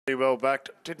Well backed.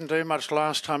 Didn't do much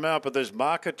last time out, but there's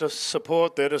market to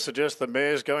support there to suggest the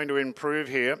mare's going to improve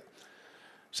here.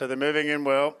 So they're moving in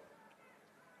well.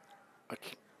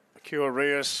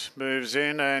 Curious moves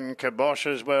in and Kibosh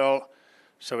as well.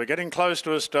 So we're getting close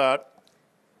to a start.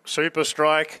 Super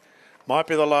Strike might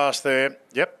be the last there.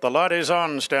 Yep, the light is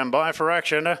on. Stand by for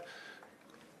action.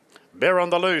 Bear on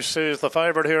the Loose is the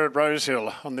favourite here at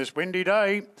Rosehill on this windy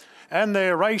day. And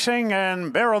they're racing,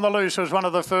 and Bear on the Loose was one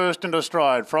of the first into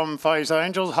stride from Phase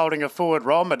Angels, holding a forward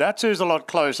roll. Medatsu's a lot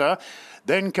closer.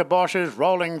 Then Kibosh is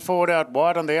rolling forward out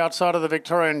wide on the outside of the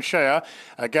Victorian Share.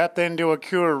 A gap then to a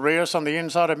Curious on the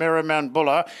inside of Mount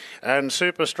Buller. And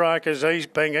Super Strike is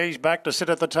being eased back to sit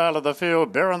at the tail of the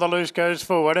field. Bear on the Loose goes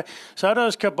forward. So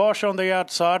does Kibosh on the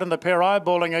outside, and the pair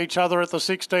eyeballing each other at the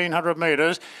 1,600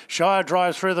 metres. Shire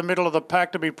drives through the middle of the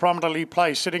pack to be prominently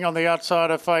placed, sitting on the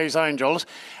outside of Phase Angels.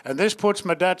 And this puts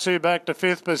Medatsu back to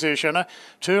 5th position.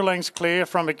 2 lengths clear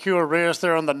from a Curious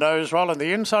there on the nose roll. And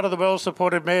the inside of the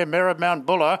well-supported mare, Mount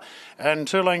Buller, and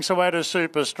 2 lengths away to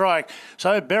Super Strike.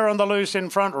 So Bear on the Loose in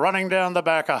front, running down the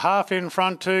back. A half in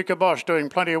front to Kibosh, doing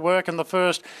plenty of work in the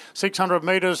first 600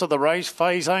 metres of the race.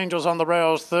 Phase Angels on the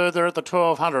rails, third there at the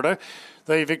 1,200.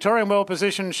 The Victorian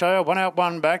well-positioned show, 1 out,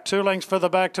 1 back, 2 lengths further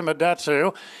back to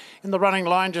Medatsu. In the running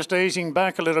line, just easing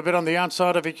back a little bit on the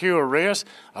outside of Curious.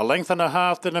 A length and a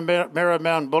half to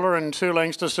Mount Buller, and 2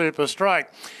 lengths to Super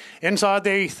Strike. Inside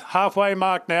the halfway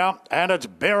mark now, and it's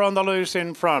Bear on the Loose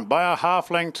in front by a half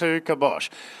length to Kibosh.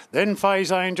 Then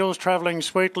Phase Angels travelling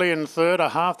sweetly in third, a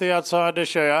half the outside to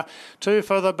Share. 2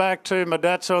 further back to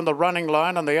Medatsu on the running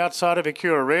line on the outside of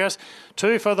Curious.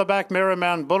 2 further back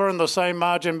Mount Buller, and the same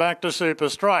margin back to Super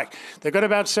Strike. They've got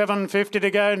about 750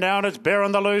 to go now, and it's Bear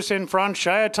on the Loose in front.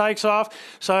 Share takes off,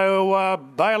 so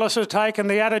Bayliss has taken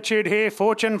the attitude here.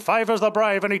 Fortune favours the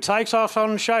brave, and he takes off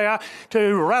on Share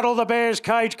to rattle the Bear's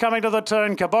cage coming to the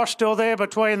turn. Kibosh still there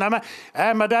between them,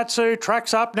 and Medatsu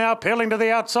tracks up now, peeling to the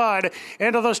outside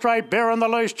into the straight. Bear on the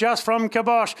Loose just from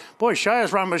Kibosh. Boy,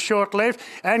 Share's run was short-lived,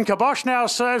 and Kibosh now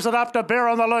serves it up to Bear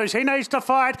on the Loose. He needs to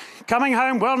fight. Coming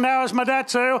home well now is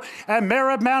Medatsu, and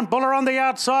Mount Buller on the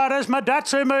outside as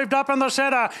Medatsu moved up in the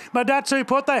centre. Medatsu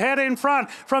put the head in front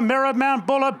from Mount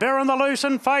Buller, Bear on the Loose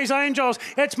and Phase Angels.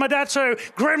 It's Medatsu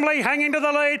grimly hanging to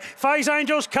the lead. Phase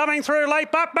Angels coming through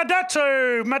late, but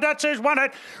Medatsu's won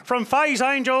it from Phase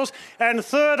Angels, and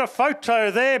third a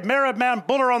photo there. Mount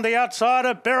Buller on the outside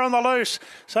of Bear on the Loose.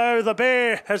 So the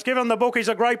Bear has given the bookies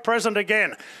a great present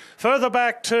again. Further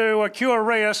back to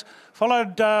Curious,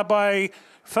 followed by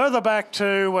further back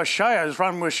to Share's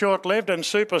run was short-lived, and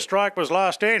Super Strike was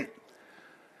last in.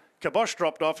 Kibosh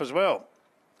dropped off as well.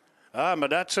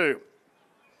 Medatsu,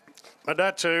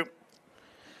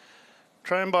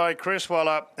 trained by Chris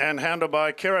Waller and handled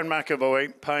by Kieran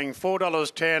McAvoy, paying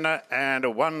 $4.10 and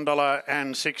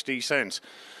 $1.60.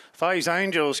 Phase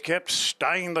Angels kept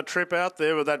staying the trip out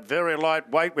there with that very light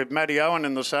weight with Matty Owen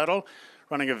in the saddle,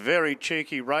 running a very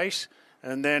cheeky race.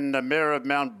 And then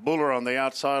Mount Buller on the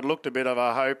outside looked a bit of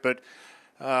a hope, but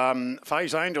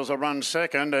Phase Angels will run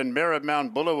second, and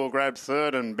Mount Buller will grab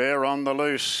third, and Bear on the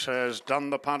Loose has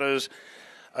done the punters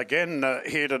again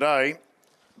here today.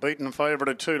 Beaten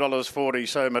favourite at $2.40.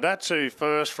 So Medatsu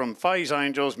first from Phase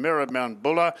Angels, Mount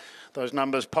Buller. Those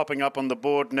numbers popping up on the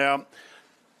board now.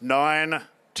 9,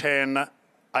 10,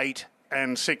 8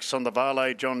 and 6 on the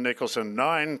Valet John Nicholson.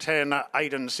 9, 10,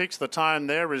 8 and 6. The time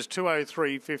there is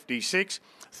 2:03.56.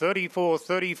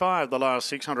 34.35 the last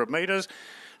 600 metres.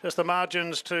 Just the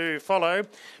margins to follow.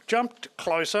 Jumped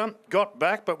closer, got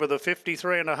back, but with a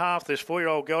 53.5, this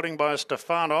 4-year-old gelding by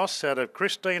Stefanos out of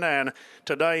Christine Anne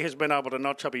today has been able to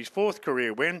notch up his 4th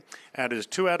career win and is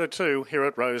 2 out of 2 here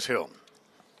at Rosehill.